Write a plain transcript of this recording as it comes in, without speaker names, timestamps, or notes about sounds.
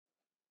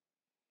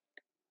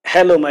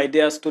Hello, my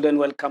dear student.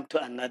 Welcome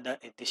to another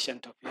edition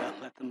of your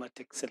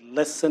mathematics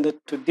lesson.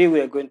 Today,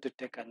 we are going to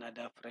take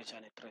another fresh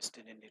and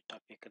interesting new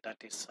topic, that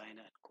is sine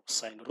and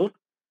cosine rule.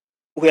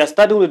 We are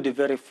starting with the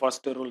very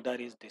first rule, that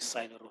is the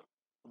sine rule.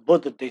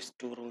 Both of these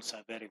two rules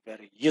are very,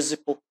 very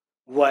useful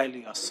while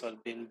you are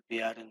solving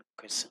bearing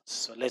questions.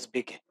 So let's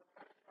begin.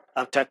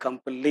 After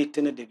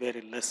completing the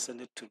very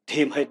lesson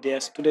today, my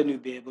dear student, you'll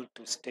be able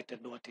to state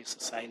what is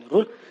the sine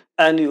rule,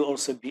 and you'll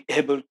also be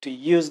able to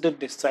use the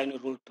sine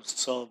rule to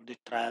solve the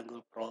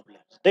triangle problems.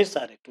 These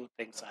are the two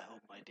things I hope,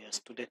 my dear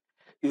student,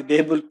 you'll be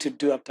able to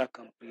do after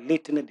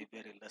completing the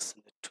very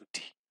lesson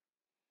today.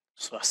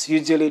 So as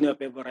usual in your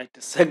favorite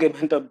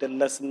segment of the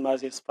lesson,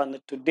 Math is Fun,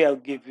 today I'll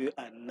give you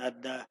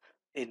another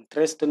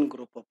interesting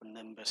group of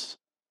numbers.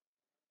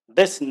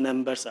 These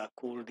numbers are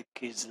called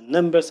keys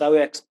numbers. I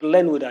will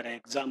explain with our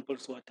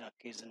examples what are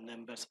keys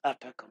numbers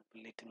after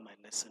completing my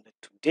lesson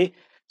today.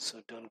 So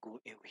don't go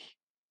away.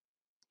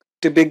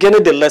 To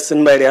begin the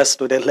lesson, my dear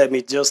student, let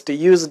me just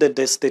use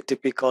this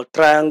typical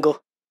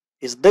triangle.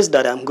 Is this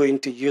that I'm going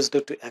to use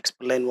to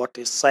explain what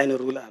is sine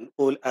rule and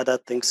all other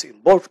things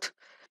involved.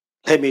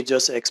 Let me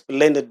just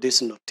explain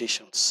these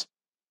notations.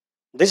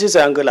 This is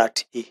angle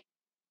at E.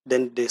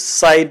 Then the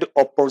side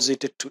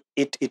opposite to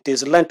it,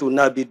 its length will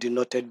now be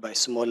denoted by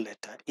small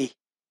letter E.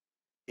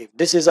 If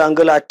this is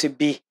angle at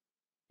B,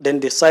 then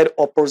the side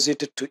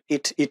opposite to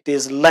it,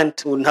 its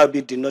length will now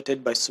be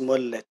denoted by small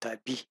letter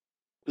B.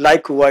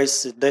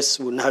 Likewise,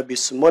 this will now be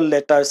small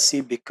letter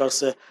C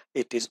because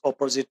it is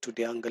opposite to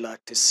the angle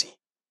at C.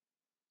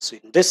 So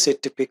in this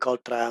typical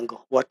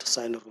triangle, what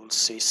sine rule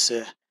says,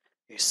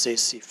 it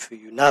says if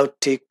you now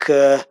take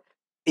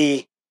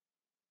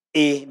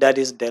E, that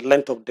is the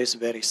length of this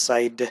very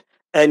side,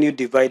 and you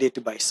divide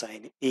it by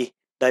sine A,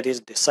 that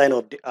is the sine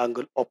of the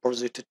angle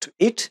opposite to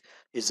it,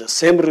 is the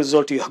same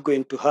result you are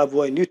going to have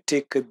when you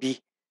take B,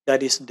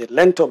 that is the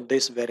length of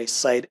this very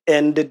side,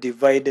 and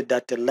divide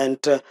that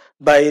length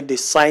by the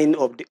sine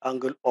of the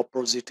angle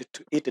opposite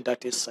to it,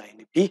 that is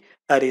sine B.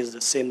 That is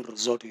the same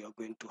result you are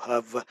going to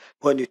have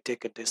when you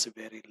take this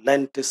very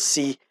length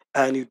C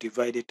and you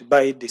divide it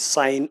by the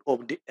sine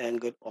of the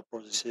angle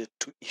opposite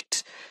to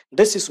it.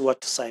 This is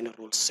what sine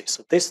rule says.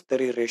 So these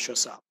three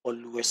ratios are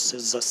always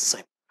the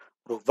same,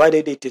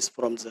 provided it is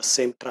from the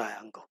same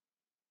triangle.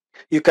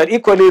 You can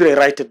equally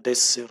rewrite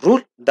this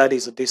rule, that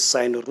is this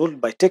sine rule,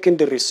 by taking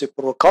the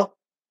reciprocal.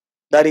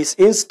 That is,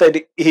 instead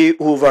A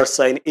over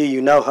sine A,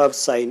 you now have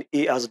sine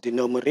A as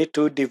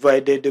denominator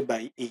divided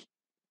by A.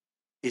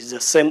 It's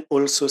the same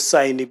also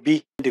sine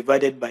B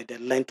divided by the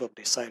length of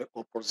the side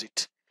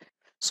opposite.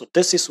 So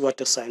this is what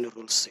the sine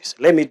rule says.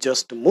 Let me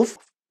just move.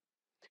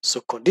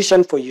 So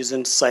condition for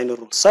using sine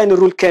rule. Sine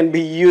rule can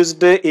be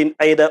used in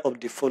either of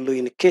the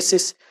following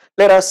cases.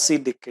 Let us see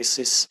the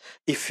cases.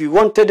 If you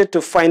wanted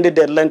to find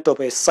the length of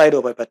a side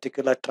of a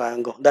particular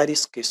triangle, that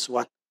is case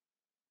 1.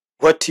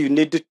 What you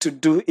need to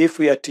do if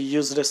we are to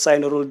use the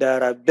sine rule,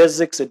 there are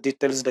basics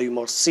details that you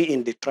must see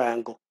in the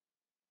triangle.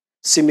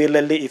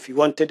 Similarly, if you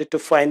wanted to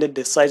find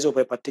the size of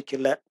a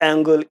particular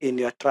angle in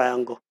your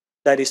triangle,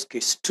 that is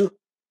case 2.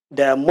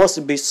 There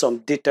must be some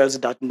details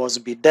that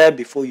must be there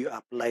before you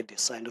apply the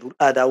sine rule.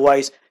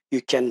 Otherwise,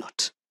 you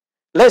cannot.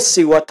 Let's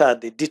see what are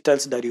the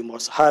details that you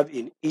must have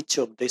in each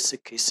of these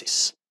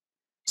cases.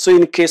 So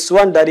in case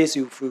 1, that is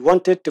if we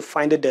wanted to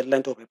find the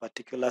length of a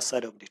particular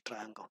side of the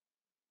triangle,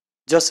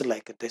 just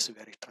like this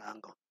very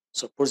triangle.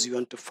 Suppose you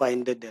want to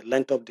find the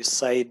length of the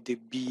side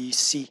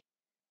BC,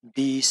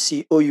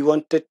 or you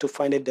wanted to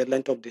find the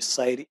length of the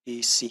side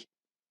AC,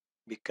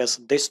 because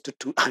these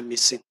two are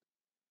missing.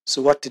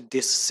 So what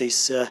this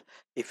says,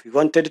 if you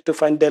wanted to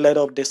find the length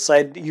of the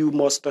side, you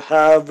must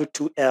have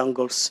 2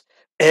 angles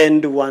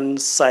and 1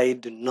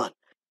 side none.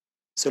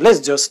 So let's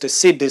just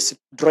see this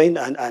drawing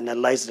and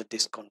analyze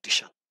this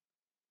condition.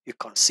 You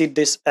can see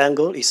this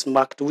angle is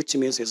marked, which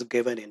means it's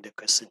given in the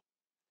question.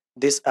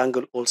 This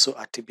angle also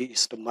at B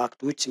is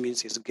marked, which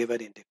means it's given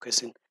in the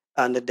question.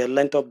 And the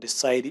length of the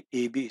side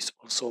AB is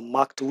also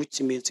marked, which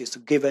means it's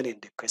given in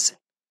the question.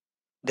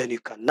 Then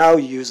you can now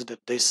use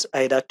this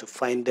either to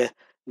find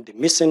the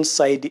missing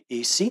side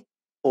AC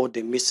or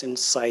the missing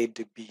side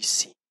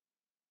BC.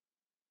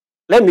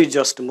 Let me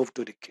just move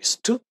to the case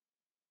 2.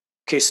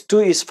 Case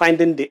 2 is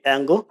finding the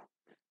angle.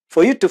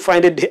 For you to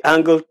find the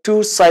angle,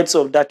 2 sides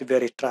of that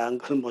very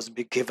triangle must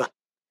be given.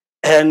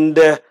 And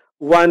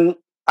 1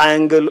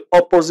 angle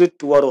opposite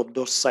to one of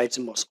those sides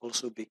must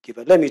also be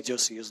given. Let me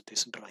just use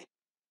this drawing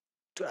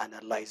to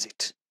analyze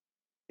it.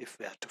 If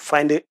we are to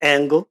find the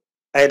angle,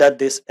 either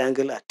this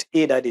angle at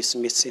A that is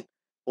missing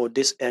or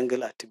this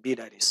angle at B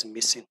that is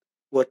missing,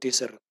 what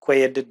is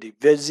required, the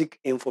basic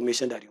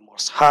information that you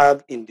must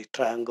have in the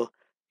triangle,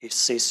 it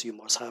says you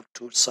must have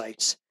 2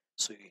 sides.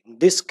 So in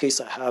this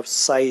case, I have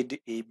side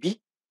AB.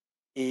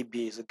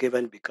 AB is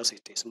given because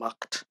it is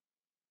marked.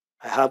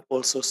 I have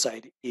also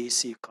side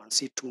AC. You can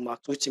see 2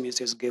 marks, which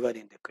means it's given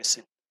in the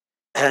question.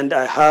 And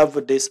I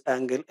have this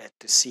angle at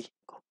C.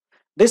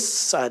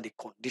 These are the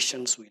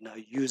conditions we now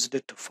used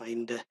to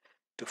find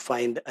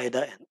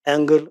either an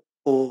angle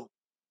or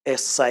a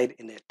side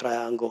in a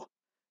triangle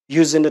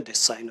using the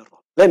sine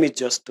rule. Let me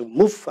just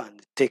move and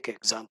take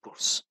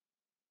examples.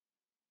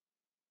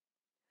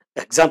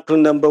 Example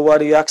number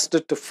 1, you asked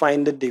to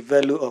find the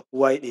value of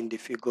y in the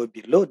figure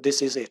below.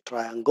 This is a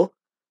triangle.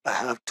 I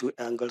have two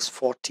angles,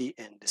 40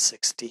 and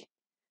 60.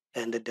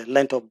 And the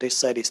length of this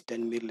side is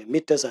 10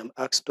 millimeters. I'm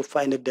asked to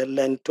find the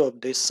length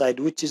of this side,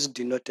 which is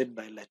denoted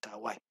by letter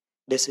y.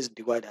 This is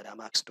the y that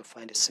I'm asked to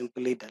find, is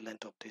simply the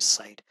length of this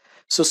side.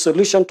 So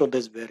solution to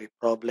this very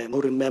problem,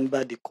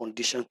 remember the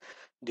condition.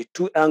 The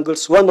two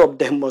angles, one of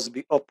them must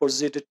be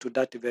opposite to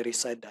that very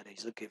side that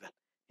is given.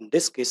 In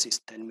this case, it's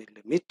 10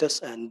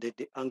 millimeters, and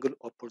the angle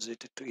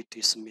opposite to it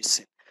is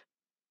missing.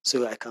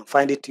 So I can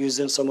find it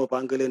using sum of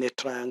angle in a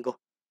triangle.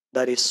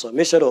 That is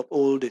summation of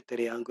all the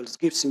three angles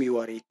gives me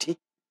 180.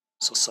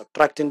 So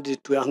subtracting the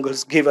two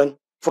angles given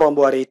from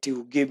 180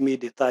 will give me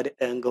the third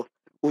angle,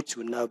 which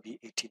will now be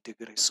 80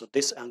 degrees. So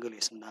this angle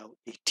is now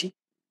 80.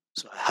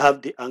 So I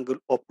have the angle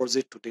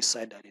opposite to this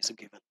side that is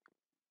given.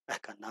 I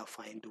can now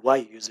find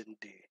y using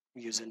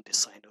the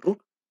sine rule.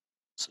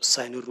 So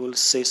sine rule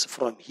says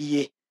from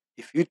here,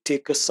 if you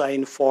take a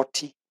sine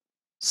 40,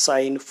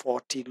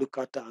 look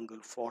at the angle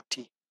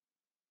 40,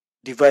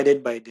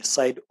 divided by the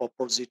side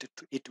opposite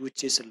to it,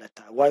 which is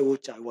letter y,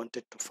 which I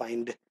wanted to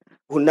find,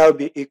 will now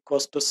be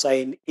equals to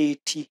sine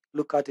 80.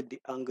 Look at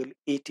the angle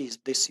 80 is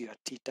this your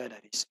theta,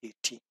 that is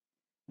 80,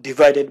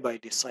 divided by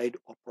the side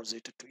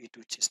opposite to it,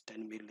 which is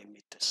 10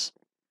 millimeters.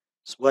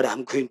 So what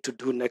I'm going to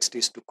do next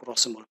is to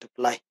cross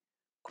multiply.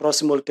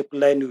 Cross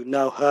multiply, you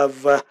now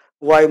have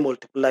y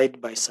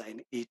multiplied by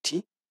sine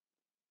 80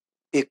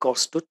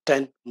 equals to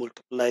 10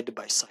 multiplied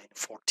by sine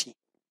 40.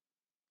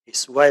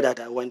 Is y that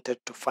I wanted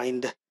to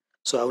find.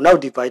 So I'll now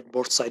divide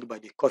both sides by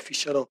the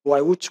coefficient of y,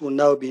 which will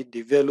now be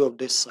the value of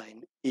this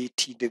sine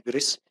 80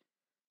 degrees.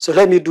 So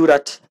let me do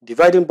that.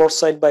 Dividing both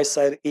sides by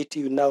sine 80,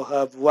 you now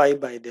have y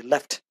by the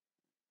left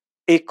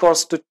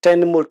equals to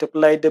 10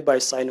 multiplied by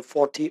sine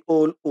 40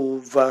 all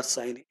over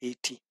sine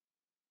 80.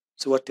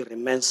 So what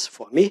remains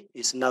for me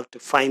is now to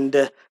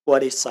find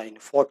what is sine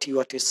 40,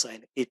 what is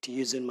sine 80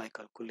 using my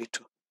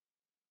calculator.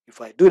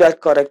 If I do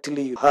that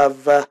correctly, you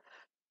have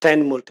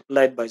 10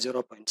 multiplied by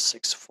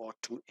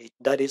 0.6428,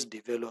 that is the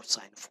value of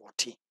sine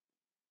 40,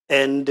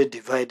 and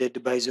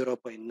divided by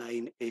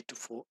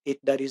 0.9848,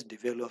 that is the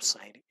value of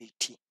sine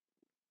 80.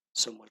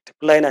 So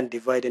multiplying and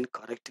dividing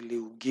correctly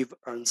will give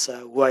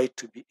answer y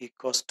to be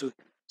equals to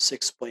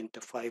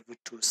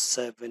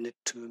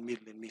 6.5272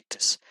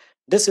 millimeters.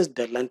 This is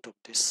the length of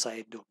this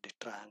side of the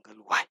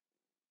triangle y.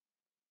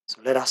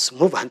 So let us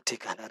move and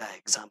take another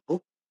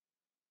example.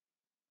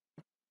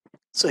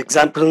 So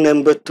example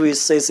number 2, it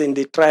says in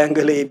the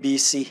triangle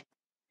ABC,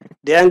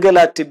 the angle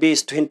at B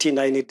is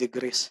 29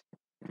 degrees.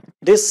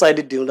 This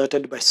side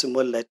denoted by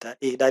small letter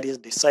a, that is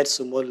the side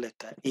small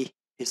letter a,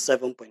 is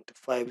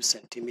 7.5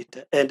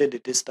 centimeter, and the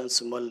distance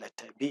small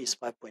letter b is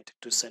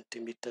 5.2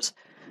 centimeters.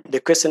 The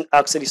question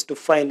asked is to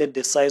find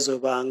the size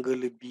of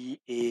angle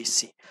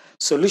BAC.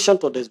 Solution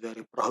to this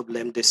very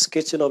problem, the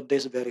sketching of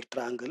this very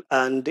triangle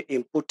and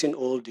inputting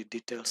all the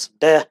details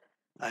there.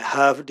 I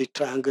have the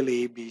triangle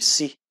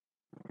ABC.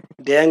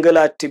 The angle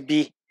at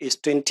B is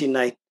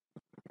 29.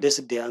 This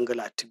is the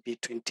angle at B,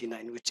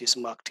 29, which is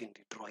marked in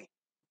the drawing.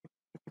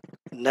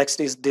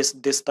 Next is this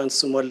distance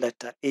small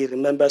letter a.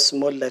 Remember,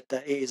 small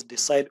letter a is the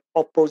side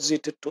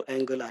opposite to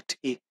angle at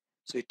A.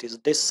 So it is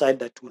this side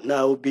that will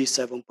now be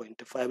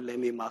 7.5. Let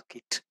me mark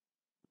it.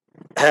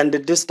 And the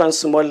distance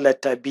small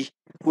letter b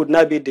would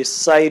now be the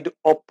side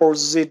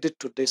opposite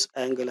to this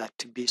angle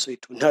at B. So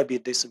it will now be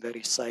this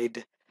very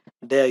side.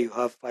 There you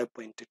have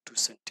 5.2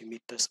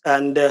 centimeters.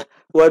 And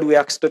what we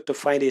asked to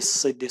find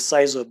is the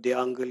size of the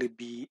angle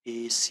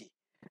BAC.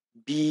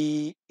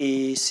 BAC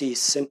is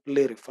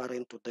simply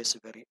referring to this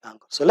very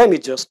angle. So let me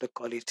just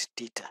call it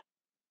theta.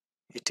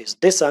 It is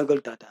this angle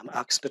that I'm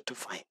asked to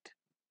find.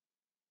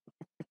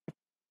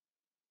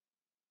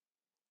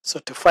 So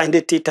to find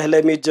the theta,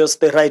 let me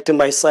just write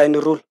my sine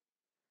rule.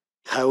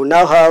 I will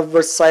now have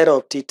a sine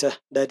of theta,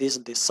 that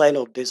is the sine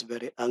of this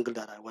very angle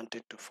that I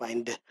wanted to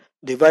find,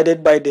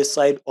 divided by the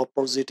side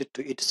opposite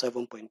to it,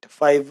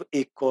 7.5,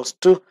 equals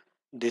to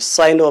the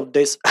sine of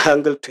this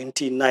angle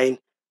 29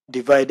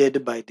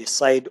 divided by the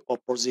side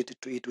opposite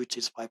to it, which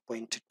is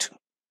 5.2.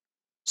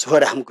 So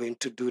what I'm going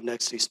to do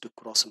next is to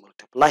cross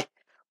multiply.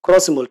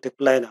 Cross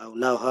multiply, and I will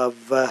now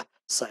have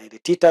sine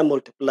theta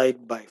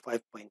multiplied by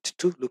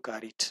 5.2. Look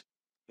at it.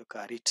 Look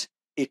at it.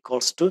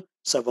 Equals to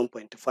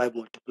 7.5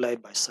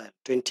 multiplied by sine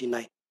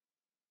 29.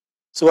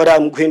 So what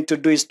I'm going to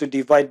do is to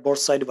divide both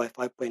sides by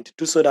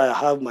 5.2 so that I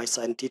have my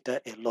sine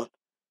theta alone.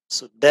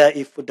 So there,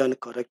 if done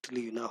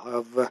correctly, you now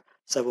have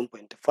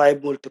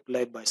 7.5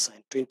 multiplied by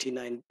sine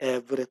 29,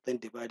 everything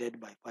divided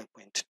by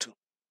 5.2.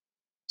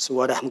 So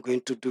what I'm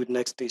going to do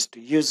next is to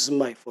use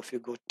my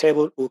four-figure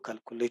table or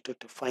calculator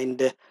to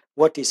find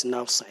what is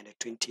now sine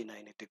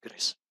 29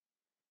 degrees.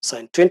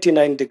 Sine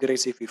 29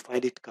 degrees, if you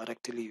find it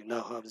correctly, you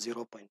now have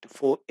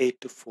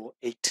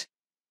 0.4848.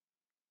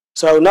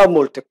 So I will now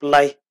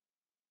multiply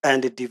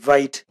and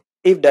divide.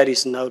 If that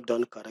is now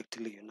done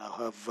correctly, you now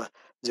have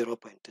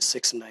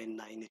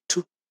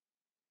 0.6992.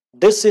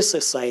 This is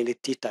a sine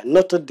theta,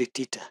 not the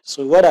theta.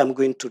 So what I'm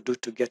going to do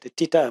to get a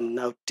theta, I'm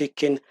now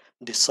taking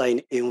the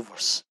sine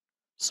inverse.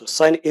 So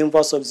sine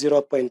inverse of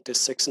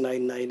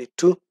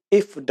 0.6992,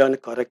 if done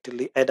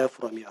correctly, either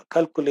from your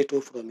calculator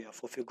or from your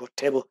four-figure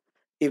table,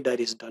 if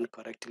that is done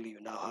correctly,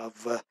 you now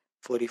have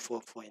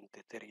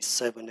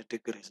 44.37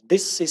 degrees.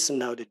 This is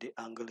now the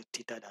angle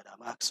theta that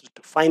I'm asked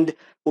to find,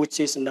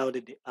 which is now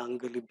the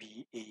angle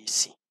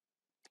BAC.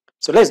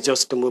 So let's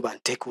just move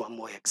and take one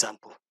more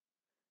example.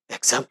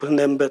 Example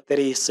number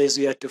 3 says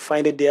we have to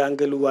find the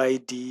angle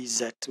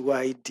YDZ.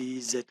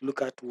 YDZ,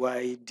 look at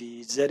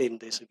YDZ in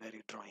this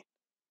very drawing,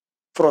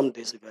 from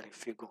this very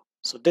figure.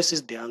 So this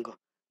is the angle.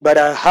 But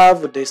I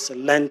have this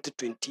length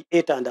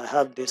 28 and I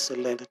have this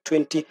length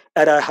 20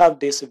 and I have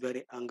this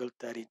very angle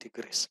 30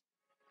 degrees.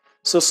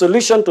 So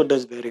solution to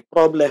this very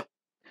problem,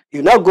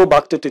 you now go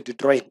back to the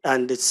drawing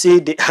and see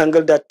the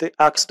angle that they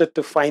asked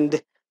to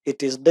find.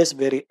 It is this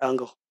very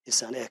angle.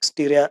 It's an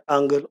exterior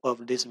angle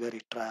of this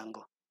very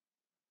triangle.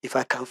 If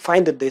I can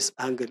find this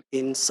angle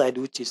inside,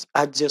 which is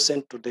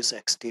adjacent to this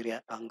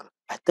exterior angle,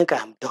 I think I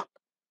am done,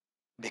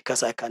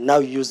 because I can now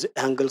use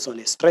angles on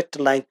a straight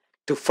line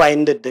to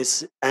find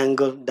this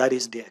angle that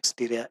is the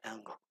exterior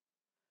angle.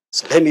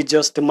 So let me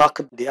just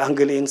mark the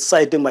angle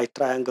inside my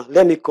triangle.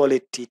 Let me call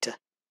it theta.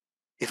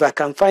 If I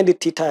can find the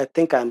theta, I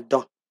think I'm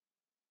done.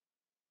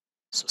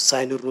 So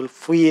sine rule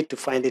free to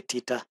find the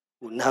theta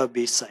will now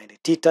be sine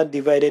theta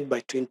divided by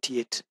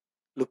 28.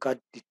 Look at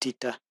the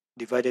theta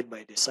divided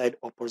by the side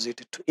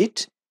opposite to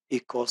it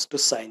equals to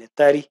sine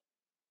 30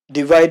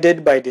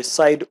 divided by the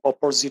side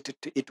opposite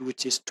to it,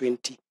 which is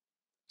 20.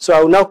 So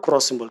I will now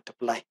cross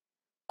multiply.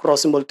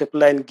 Cross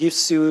multiplying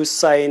gives you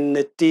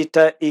sine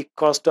theta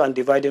equals to, and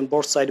dividing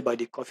both sides by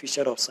the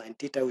coefficient of sine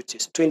theta, which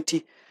is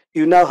 20.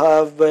 You now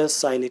have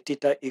sine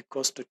theta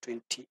equals to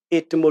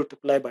 28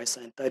 multiplied by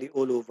sine 30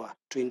 all over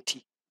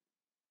 20.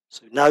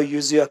 So now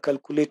use your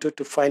calculator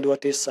to find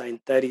what is sine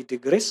 30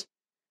 degrees.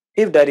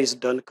 If that is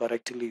done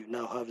correctly, you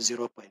now have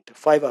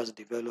 0.5 as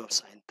the value of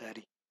sine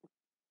 30.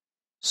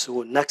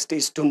 So next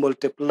is to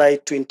multiply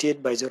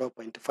 28 by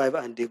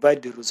 0.5 and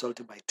divide the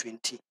result by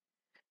 20.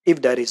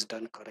 If that is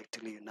done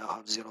correctly, you now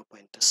have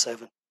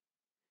 0.7.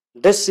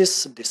 This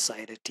is the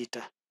sine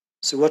theta.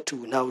 So what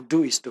we now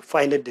do is to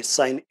find the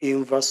sine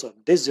inverse of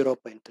this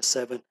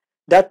 0.7.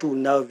 That will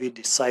now be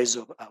the size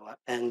of our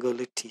angle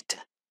theta.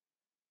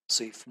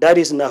 So if that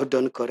is now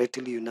done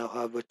correctly, you now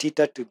have a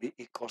theta to be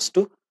equals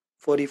to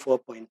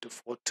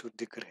 44.42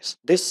 degrees.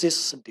 This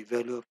is the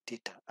value of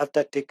theta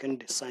after taking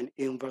the sine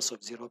inverse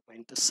of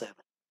 0.7.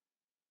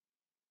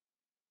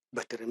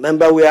 But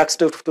remember, we asked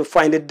to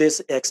find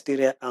this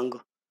exterior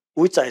angle,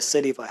 which I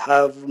said if I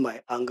have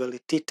my angle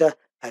theta,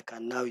 I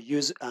can now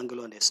use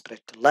angle on a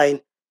straight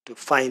line to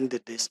find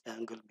this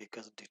angle,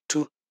 because the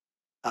two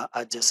are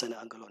adjacent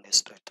angle on a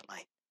straight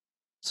line.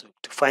 So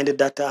to find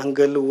that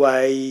angle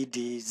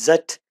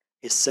YDZ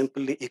is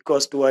simply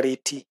equals to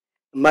 180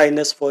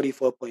 minus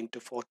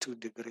 44.42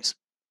 degrees.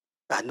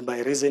 And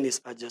my reason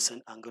is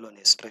adjacent angle on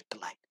a straight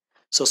line.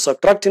 So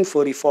subtracting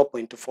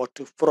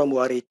 44.42 from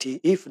 180,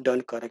 if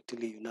done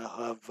correctly, you now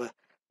have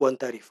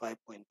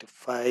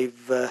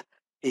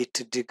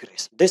 135.58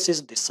 degrees. This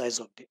is the size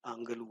of the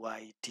angle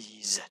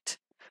YDZ.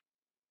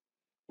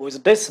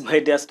 With this, my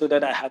dear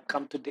student, I have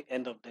come to the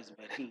end of this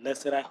very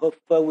lesson. I hope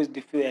with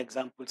the few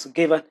examples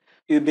given,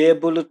 you'll be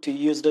able to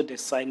use the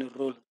sine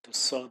rule to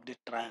solve the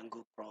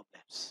triangle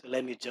problems.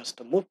 Let me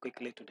just move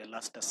quickly to the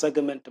last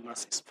segment,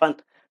 maths is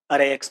fun,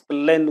 and I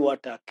explain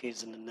what are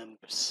case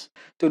numbers.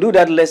 To do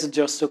that, let's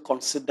just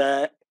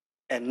consider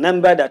a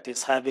number that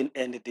is having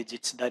n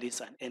digits, that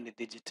is an n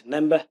digit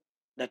number.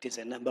 That is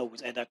a number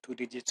with either 2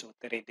 digits or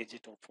 3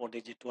 digits or 4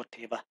 digits,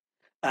 whatever.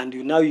 And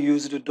you now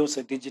use those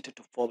digits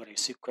to form a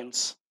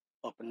sequence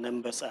of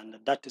numbers, and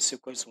that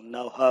sequence will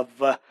now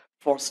have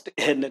first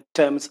n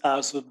terms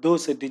as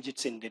those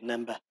digits in the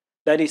number.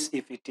 That is,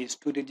 if it is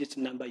 2-digit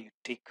number, you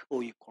take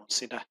or you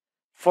consider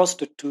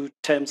first 2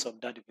 terms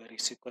of that very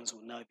sequence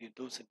will now be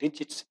those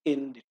digits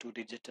in the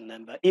 2-digit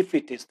number. If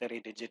it is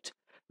 3-digit,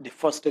 the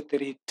first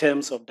 3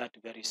 terms of that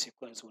very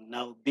sequence will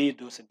now be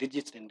those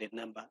digits in the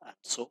number, and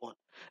so on.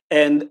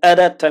 And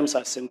other terms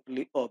are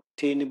simply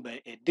obtained by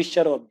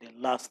addition of the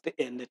last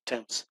n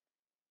terms.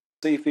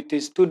 So if it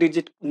is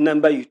 2-digit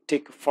number, you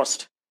take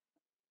first.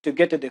 To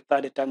get the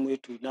third term,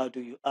 what you now do,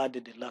 you add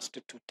the last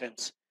 2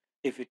 terms.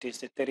 If it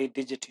is a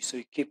 3-digit, so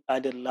you keep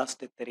adding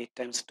last 3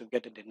 terms to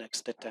get the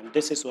next term.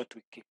 This is what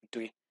we keep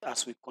doing.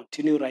 As we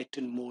continue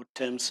writing more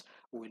terms,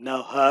 we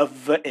now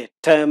have a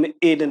term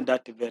in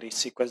that very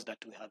sequence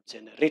that we have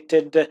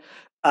generated,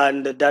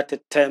 and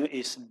that term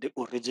is the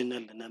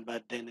original number.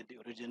 Then the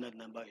original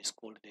number is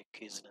called the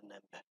case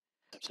number.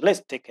 So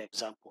let's take an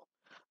example.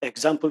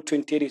 Example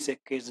 28 is a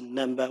case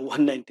number,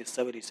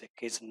 197 is a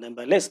case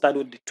number. Let's start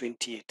with the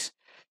 28.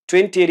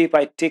 28, if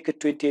I take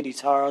 28, it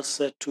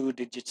has 2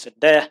 digits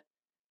there.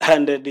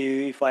 And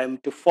if I am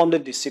to form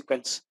the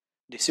sequence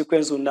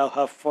will now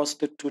have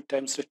first 2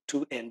 times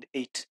 2 and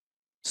 8.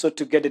 So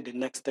to get the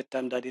next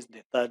term, that is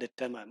the third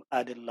term, I'm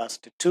adding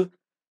last 2.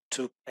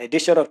 2.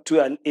 Addition of 2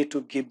 and 8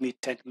 will give me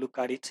 10. Look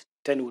at it.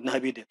 10 will now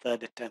be the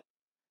third term.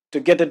 To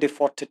get the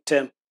fourth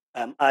term,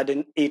 I'm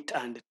adding 8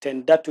 and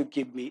 10. That will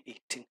give me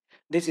 18.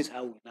 This is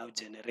how we now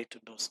generate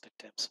those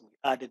terms. We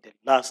added the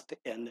last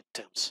n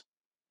terms.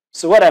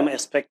 So what I'm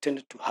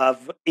expecting to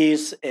have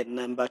is a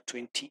number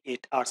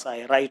 28 as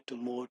I write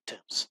more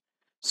terms.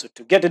 So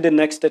to get to the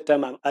next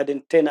term, I'm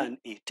adding 10 and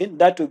 18.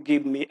 That will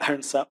give me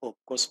answer of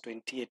course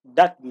 28.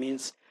 That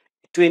means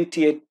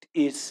 28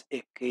 is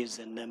a case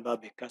number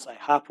because I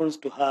happens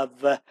to have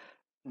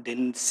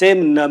the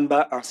same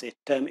number as a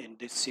term in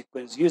this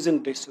sequence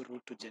using this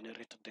rule to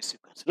generate the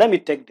sequence. Let me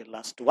take the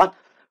last one.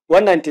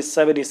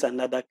 197 is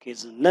another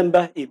case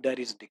number. If that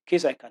is the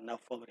case, I can now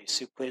form a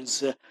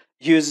sequence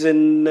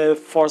using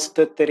first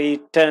three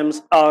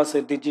terms as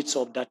digits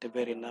of that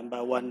very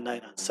number, 1,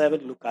 9, and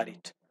 7. Look at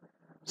it.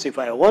 So if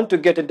I want to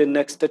get the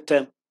next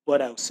term,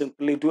 what I'll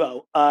simply do,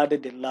 I'll add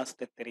the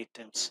last three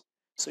terms.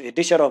 So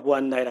addition of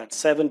 1, 9, and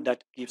 7,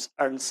 that gives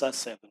answer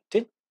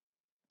 17.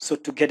 So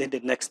to get the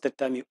next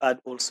term, you add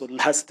also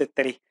last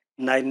three,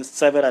 9,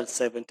 7, and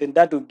 17.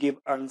 That will give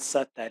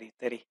answer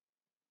 33.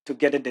 To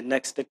get the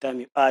next term,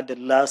 you add the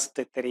last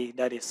three,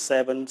 that is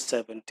 7,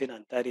 17,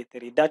 and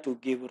 33. That will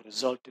give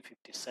result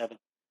 57.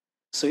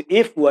 So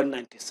if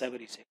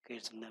 197 is a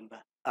case number,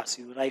 as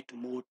you write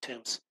more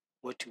terms,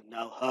 what you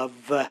now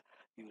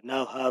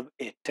have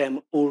a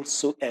term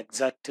also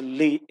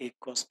exactly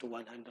equals to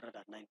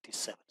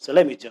 197. So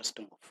let me just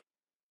move.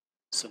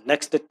 So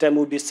next term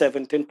will be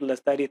 17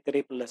 plus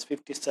 33 plus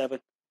 57.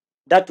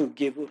 That will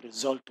give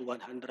result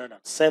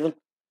 107.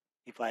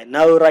 If I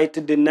now write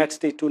the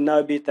next, it will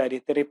now be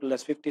 33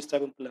 plus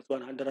 57 plus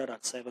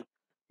 107.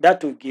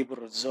 That will give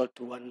result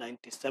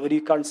 197.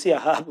 You can see I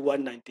have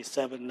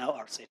 197 now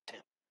as a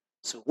term.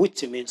 So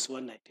which means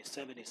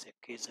 197 is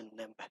a case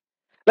number.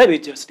 Let me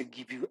just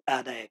give you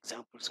other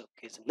examples of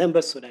case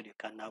numbers so that you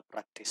can now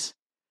practice.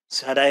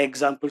 So other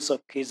examples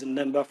of case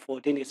number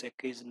 14 is a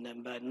case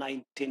number,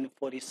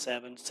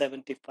 1947,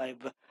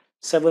 75,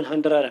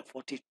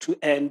 742,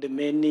 and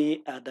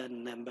many other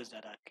numbers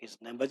that are case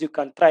numbers. You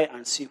can try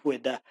and see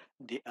whether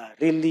they are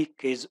really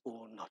case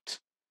or not.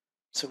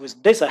 So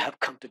with this, I have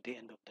come to the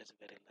end of this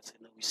very lesson.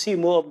 We see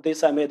more of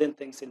this amazing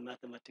things in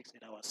mathematics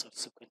in our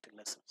subsequent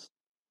lessons.